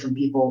concerns I hear from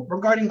people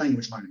regarding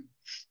language learning.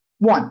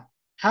 1,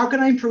 how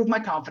can I improve my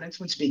confidence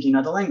when speaking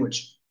another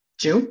language?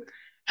 2,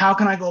 how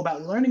can I go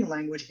about learning a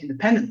language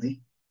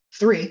independently?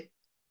 3,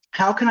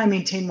 how can I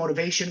maintain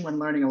motivation when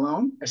learning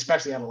alone,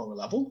 especially at a lower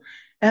level?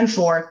 And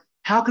 4,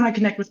 how can I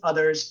connect with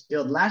others,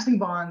 build lasting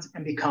bonds,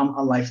 and become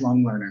a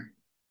lifelong learner?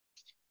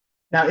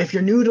 Now, if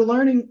you're new to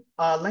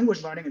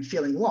language learning and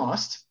feeling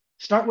lost,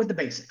 start with the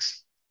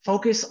basics.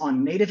 Focus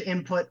on native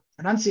input,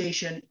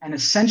 pronunciation, and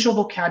essential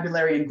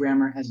vocabulary and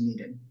grammar as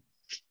needed.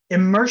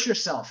 Immerse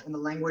yourself in the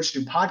language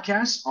through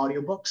podcasts,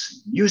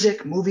 audiobooks,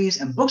 music,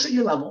 movies, and books at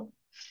your level.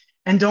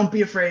 And don't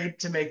be afraid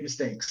to make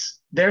mistakes.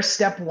 They're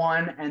step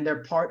 1, and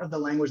they're part of the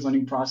language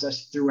learning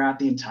process throughout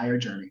the entire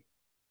journey.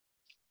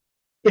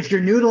 If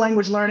you're new to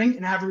language learning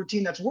and have a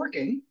routine that's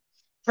working,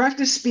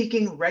 practice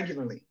speaking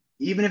regularly,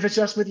 even if it's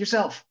just with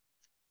yourself.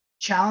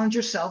 Challenge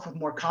yourself with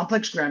more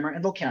complex grammar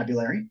and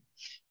vocabulary.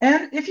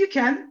 And if you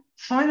can,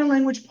 find a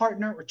language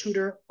partner or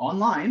tutor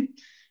online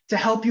to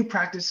help you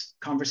practice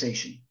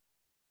conversation.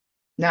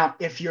 Now,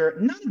 if you're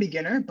not a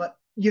beginner, but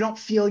you don't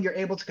feel you're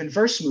able to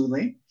converse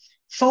smoothly,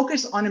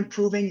 focus on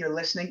improving your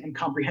listening and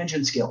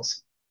comprehension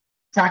skills.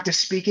 Practice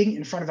speaking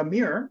in front of a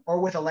mirror or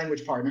with a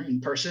language partner in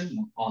person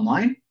or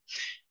online.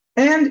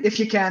 And if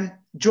you can,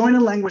 join a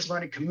language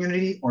learning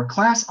community or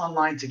class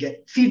online to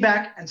get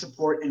feedback and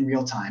support in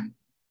real time.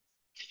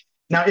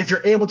 Now, if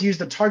you're able to use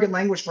the target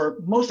language for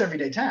most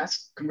everyday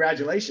tasks,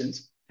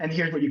 congratulations. And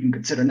here's what you can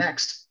consider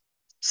next.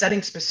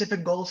 Setting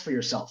specific goals for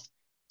yourself,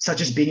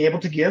 such as being able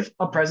to give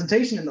a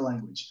presentation in the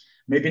language.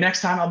 Maybe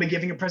next time I'll be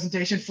giving a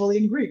presentation fully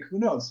in Greek, who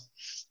knows?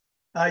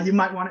 You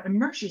might want to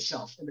immerse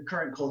yourself in the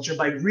current culture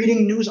by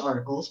reading news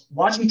articles,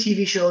 watching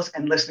TV shows,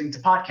 and listening to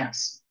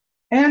podcasts.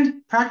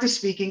 And practice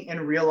speaking in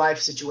real life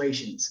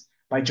situations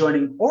by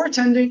joining or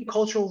attending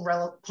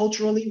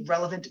culturally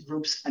relevant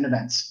groups and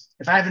events.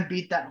 If I haven't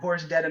beat that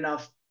horse dead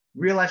enough,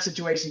 real life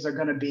situations are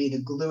going to be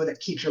the glue that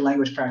keeps your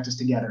language practice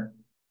together.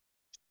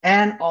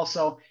 And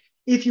also,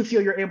 If you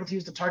feel you're able to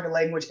use the target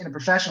language in a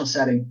professional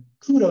setting,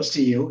 kudos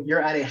to you.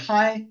 You're at a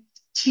high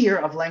tier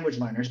of language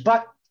learners.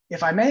 But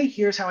if I may,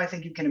 here's how I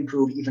think you can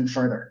improve even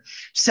further.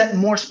 Set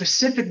more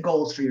specific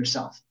goals for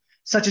yourself,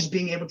 such as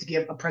being able to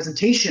give a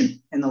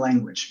presentation in the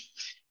language.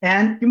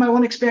 And you might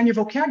want to expand your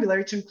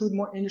vocabulary to include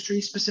more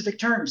industry-specific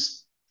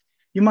terms.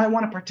 You might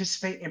want to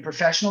participate in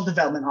professional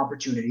development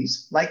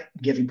opportunities, like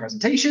giving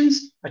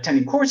presentations,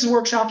 attending courses,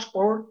 workshops,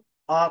 or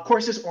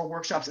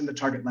workshops in the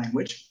target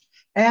language,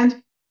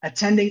 and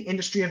attending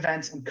industry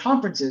events and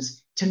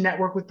conferences to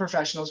network with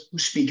professionals who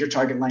speak your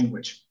target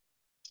language.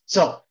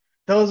 So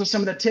those are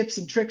some of the tips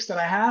and tricks that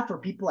I have for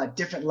people at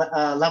different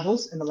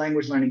levels in the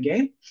language learning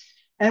game.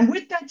 And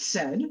with that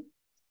said,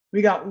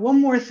 we got one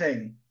more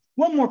thing,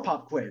 one more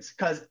pop quiz,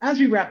 because as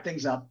we wrap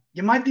things up,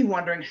 you might be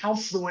wondering how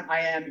fluent I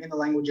am in the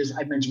languages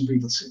I mentioned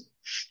previously.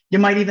 You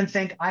might even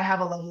think I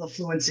have a level of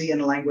fluency in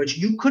a language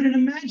you couldn't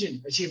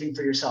imagine achieving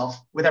for yourself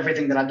with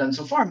everything that I've done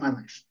so far in my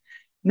life.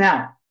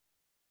 Now,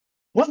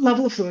 what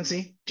level of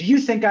fluency do you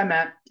think I'm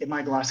at in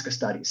my Glossika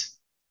studies?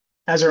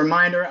 As a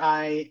reminder,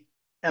 I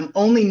am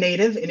only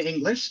native in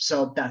English,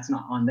 so that's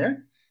not on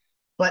there.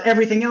 But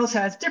everything else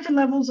has different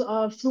levels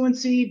of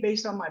fluency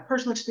based on my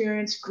personal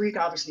experience, Greek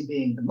obviously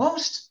being the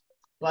most,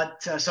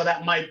 but so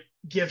that might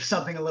give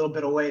something a little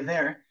bit away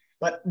there.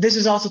 But this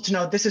is also to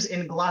know this is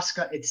in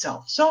Glossika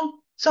itself.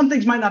 So some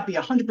things might not be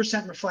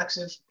 100%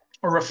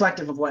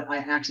 reflective of what I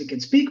actually can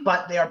speak,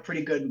 but they are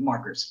pretty good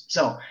markers.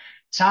 So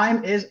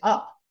time is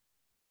up.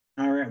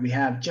 All right, we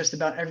have just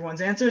about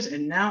everyone's answers,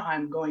 and now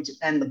I'm going to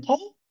end the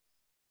poll,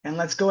 and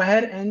let's go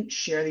ahead and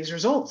share these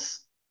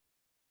results.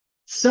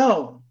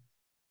 So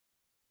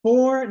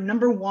for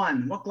number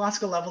one, what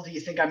Glossika level do you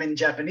think I'm in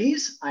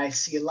Japanese? I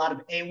see a lot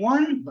of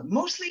A1, but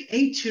mostly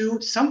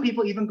A2, some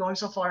people even going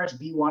so far as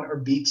B1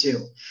 or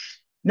B2.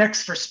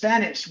 Next, for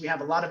Spanish, we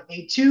have a lot of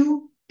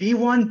A2,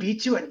 B1,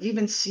 B2, and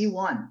even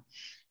C1.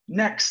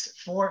 Next,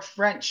 for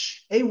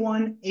French,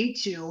 A1,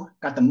 A2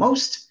 got the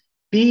most.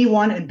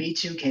 B1 and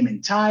B2 came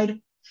in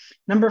tied.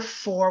 Number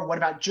four, what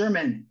about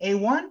German?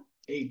 A1,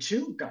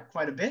 A2 got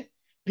quite a bit.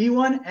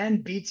 B1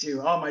 and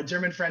B2. Oh, my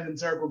German friends in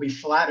Zurich will be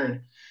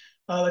flattered.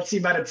 Let's see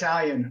about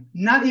Italian.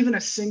 Not even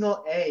a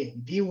single A.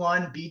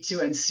 B1,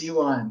 B2, and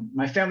C1.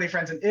 My family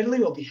friends in Italy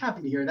will be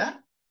happy to hear that.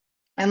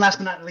 And last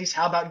but not least,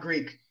 how about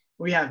Greek?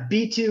 We have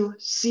B2,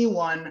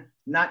 C1,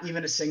 not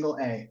even a single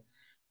A.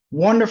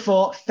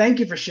 Wonderful. Thank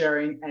you for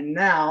sharing. And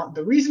now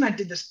the reason I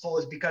did this poll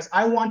is because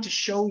I want to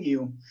show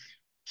you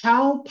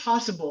how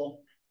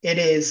possible it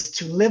is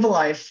to live a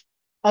life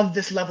of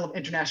this level of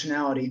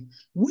internationality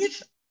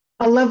with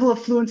a level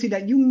of fluency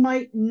that you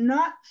might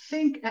not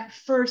think at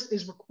first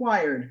is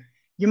required.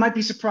 You might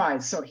be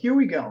surprised. So here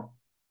we go.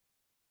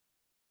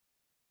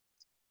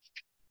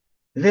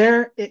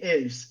 There it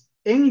is.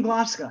 In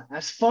Glossika,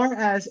 as far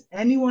as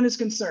anyone is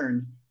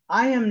concerned,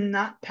 I am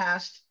not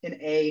past an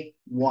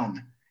A1.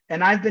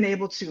 And I've been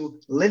able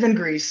to live in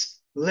Greece,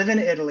 live in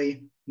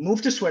Italy,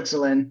 move to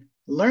Switzerland,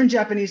 learn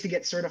Japanese to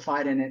get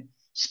certified in it,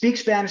 speak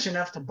Spanish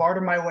enough to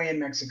barter my way in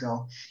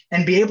Mexico,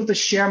 and be able to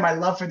share my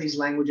love for these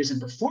languages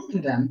and perform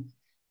in them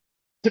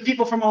to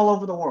people from all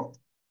over the world.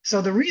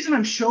 So the reason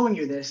I'm showing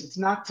you this, it's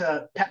not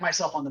to pat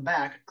myself on the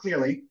back,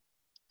 clearly.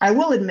 I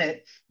will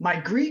admit my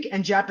Greek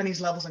and Japanese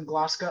levels in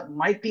Glossika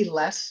might be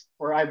less,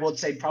 or I would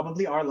say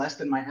probably are less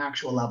than my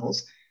actual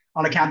levels,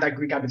 on account that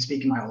Greek I've been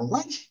speaking my whole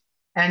life.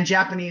 And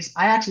Japanese,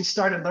 I actually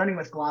started learning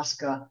with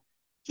Glossika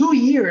 2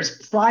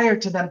 years prior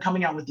to them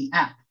coming out with the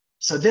app.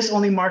 So this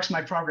only marks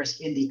my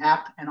progress in the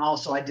app, and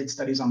also I did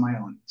studies on my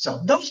own.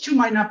 So those two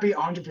might not be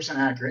 100%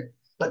 accurate,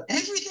 but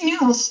everything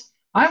else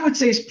I would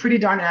say is pretty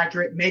darn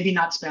accurate, maybe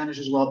not Spanish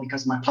as well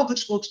because of my public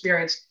school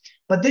experience,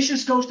 but this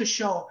just goes to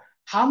show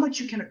how much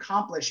you can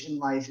accomplish in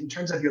life in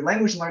terms of your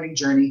language learning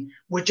journey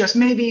with just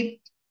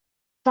maybe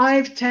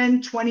 5,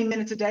 10, 20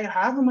 minutes a day,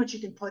 however much you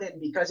can put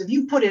in, because if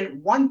you put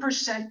in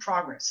 1%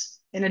 progress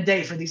in a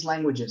day for these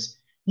languages,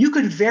 you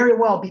could very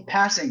well be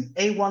passing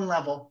A1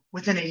 level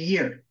within a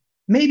year,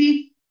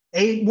 maybe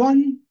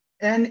A1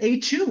 and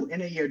A2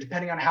 in a year,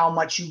 depending on how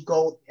much you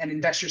go and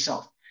invest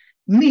yourself.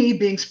 Me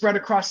being spread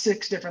across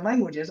 6 different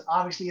languages,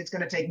 obviously it's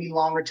going to take me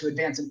longer to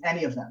advance in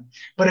any of them.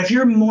 But if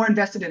you're more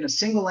invested in a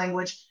single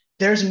language,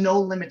 there's no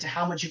limit to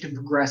how much you can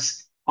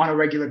progress on a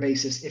regular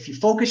basis if you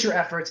focus your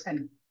efforts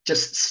and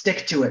just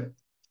stick to it.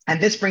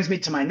 And this brings me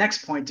to my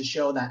next point to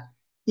show that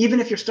even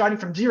if you're starting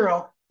from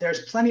zero,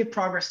 there's plenty of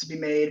progress to be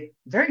made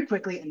very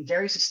quickly and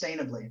very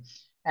sustainably.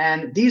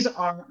 And these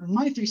are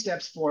my 3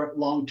 steps for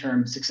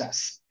long-term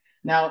success.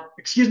 Now,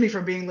 excuse me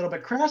for being a little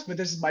bit crass, but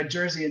this is my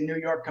jersey in New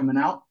York coming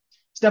out.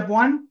 Step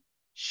 1,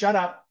 shut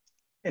up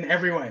in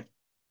every way.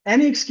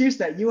 Any excuse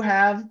that you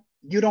have,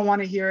 you don't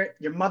want to hear it,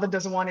 your mother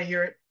doesn't want to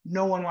hear it,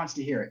 no one wants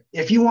to hear it.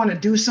 If you want to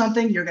do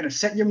something, you're going to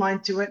set your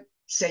mind to it,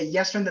 say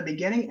yes from the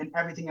beginning, and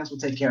everything else will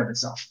take care of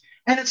itself.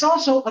 And it's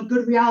also a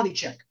good reality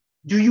check.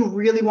 Do you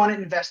really want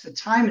to invest the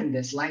time in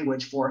this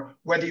language for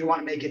whether you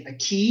want to make it a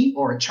key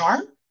or a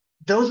charm?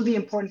 Those are the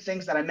important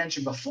things that I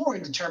mentioned before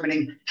in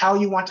determining how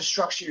you want to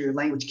structure your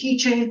language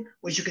keychain,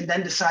 which you can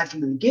then decide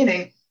from the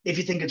beginning if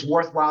you think it's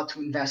worthwhile to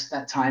invest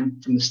that time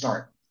from the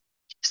start.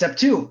 Step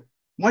two,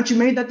 once you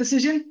made that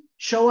decision,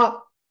 show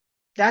up.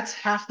 That's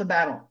half the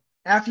battle.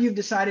 After you've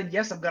decided,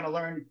 yes, I'm going to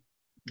learn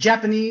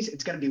Japanese,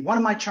 it's going to be one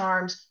of my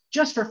charms,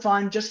 just for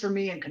fun, just for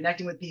me and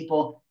connecting with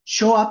people,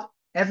 show up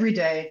every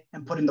day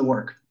and put in the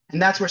work.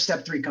 And that's where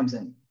step three comes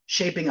in,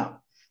 shaping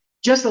up.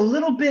 Just a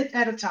little bit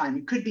at a time.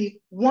 It could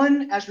be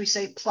one, as we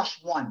say, plus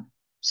one.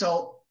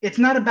 So it's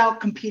not about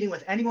competing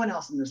with anyone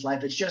else in this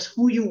life. It's just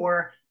who you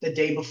were the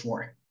day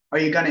before. Are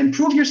you going to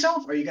improve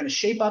yourself? Are you going to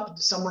shape up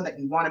into someone that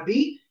you want to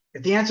be?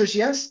 If the answer is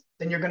yes,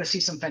 then you're going to see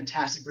some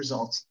fantastic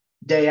results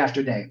day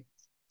after day.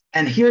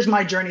 And here's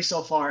my journey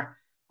so far.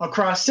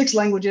 Across 6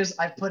 languages,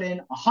 I've put in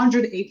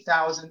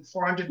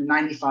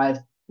 108,495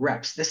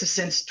 reps. This is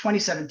since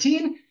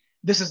 2017.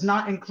 This does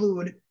not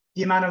include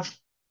the amount of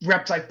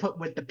reps I put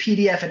with the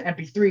PDF and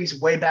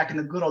MP3s way back in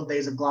the good old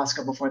days of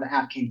Glossika before the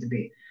app came to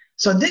be.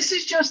 So this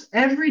is just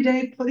every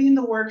day putting in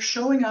the work,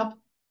 showing up,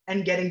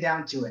 and getting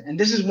down to it. And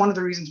this is one of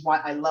the reasons why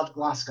I love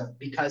Glossika,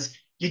 because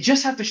you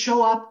just have to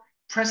show up,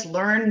 press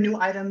learn new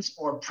items,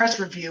 or press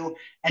review,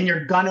 and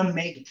you're gonna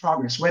make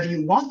progress, whether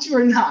you want to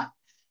or not.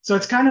 So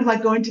it's kind of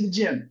like going to the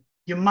gym.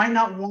 You might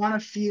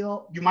not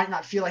feel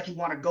like you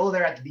want to go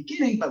there at the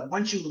beginning, but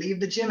once you leave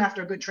the gym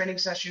after a good training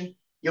session,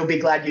 you'll be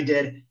glad you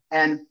did.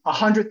 And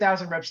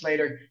 100,000 reps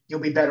later, you'll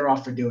be better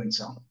off for doing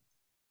so.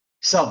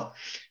 So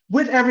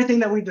with everything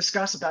that we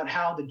discussed about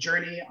how the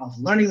journey of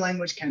learning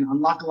language can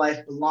unlock a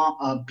life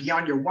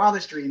beyond your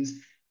wildest dreams,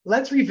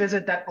 let's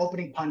revisit that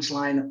opening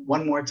punchline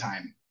one more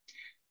time.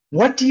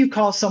 What do you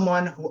call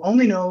someone who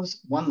only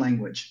knows one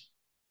language?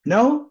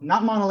 No,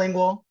 not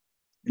monolingual.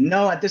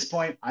 No, at this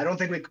point, I don't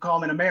think we could call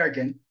them an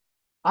American.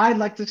 I'd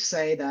like to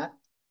say that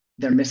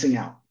they're missing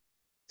out.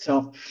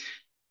 So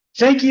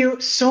thank you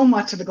so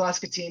much to the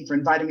Glossika team for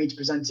inviting me to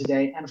present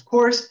today. And of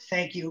course,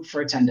 thank you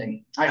for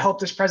attending. I hope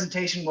this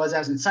presentation was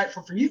as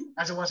insightful for you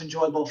as it was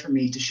enjoyable for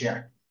me to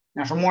share.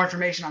 Now, for more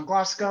information on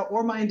Glossika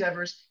or my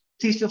endeavors,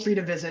 please feel free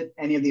to visit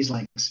any of these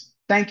links.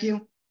 Thank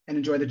you and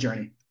enjoy the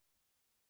journey.